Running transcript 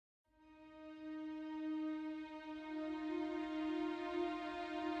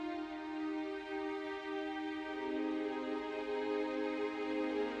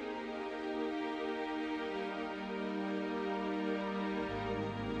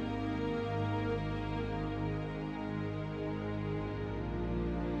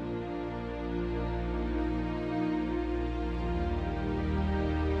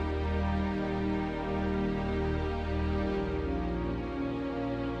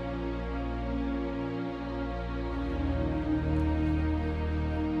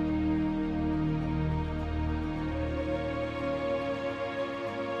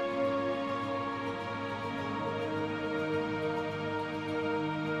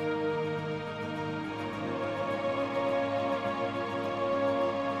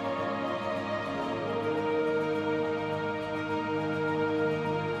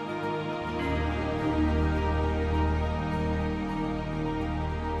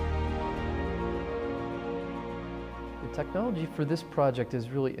technology for this project is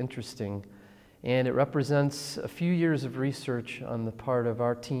really interesting, and it represents a few years of research on the part of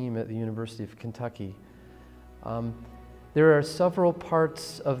our team at the University of Kentucky. There are several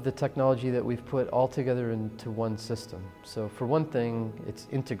parts of the technology that we've put all together into one system. So for one thing, it's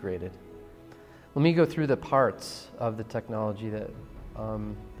integrated. Let me go through the parts of the technology that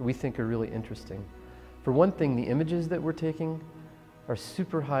we think are really interesting. For one thing, the images that we're taking are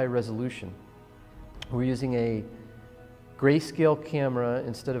super high resolution. We're using a grayscale camera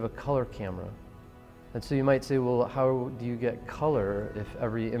instead of a color camera. And so you might say, well, how do you get color if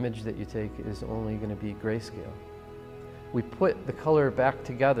every image that you take is only going to be grayscale? We put the color back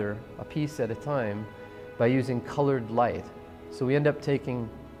together a piece at a time by using colored light. So we end up taking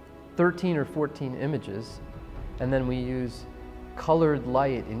 13 or 14 images, and then we use colored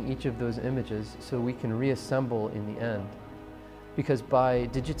light in each of those images so we can reassemble in the end. Because by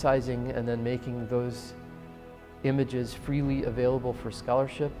digitizing and then making those images freely available for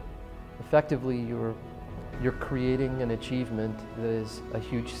scholarship, effectively you're creating an achievement that is a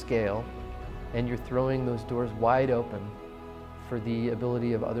huge scale, and you're throwing those doors wide open for the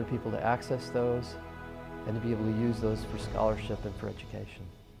ability of other people to access those and to be able to use those for scholarship and for education.